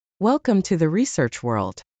Welcome to the research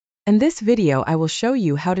world. In this video, I will show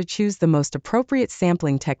you how to choose the most appropriate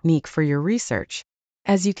sampling technique for your research.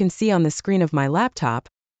 As you can see on the screen of my laptop,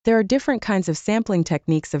 there are different kinds of sampling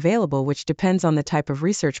techniques available which depends on the type of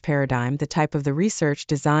research paradigm, the type of the research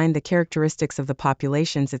design, the characteristics of the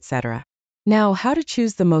populations, etc. Now, how to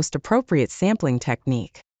choose the most appropriate sampling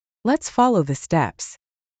technique? Let's follow the steps.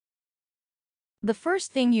 The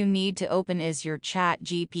first thing you need to open is your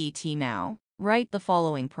ChatGPT now. Write the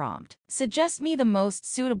following prompt. Suggest me the most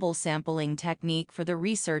suitable sampling technique for the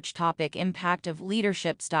research topic impact of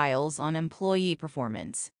leadership styles on employee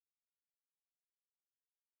performance.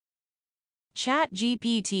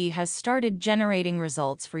 ChatGPT has started generating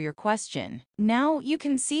results for your question. Now you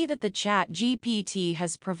can see that the ChatGPT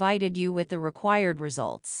has provided you with the required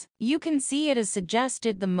results. You can see it has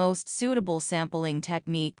suggested the most suitable sampling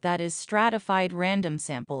technique, that is stratified random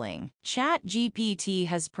sampling. ChatGPT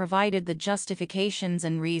has provided the justifications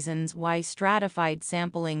and reasons why stratified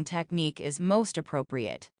sampling technique is most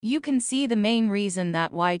appropriate. You can see the main reason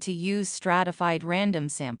that why to use stratified random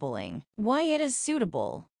sampling, why it is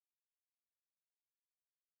suitable.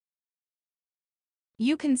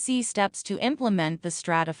 You can see steps to implement the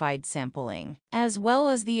stratified sampling, as well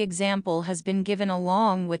as the example has been given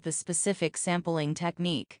along with the specific sampling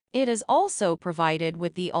technique. It is also provided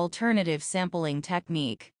with the alternative sampling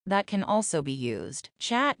technique that can also be used.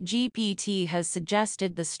 ChatGPT has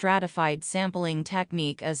suggested the stratified sampling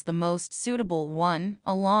technique as the most suitable one,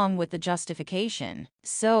 along with the justification.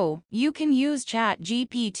 So, you can use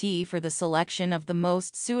ChatGPT for the selection of the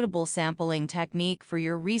most suitable sampling technique for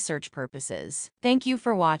your research purposes. Thank you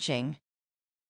for watching.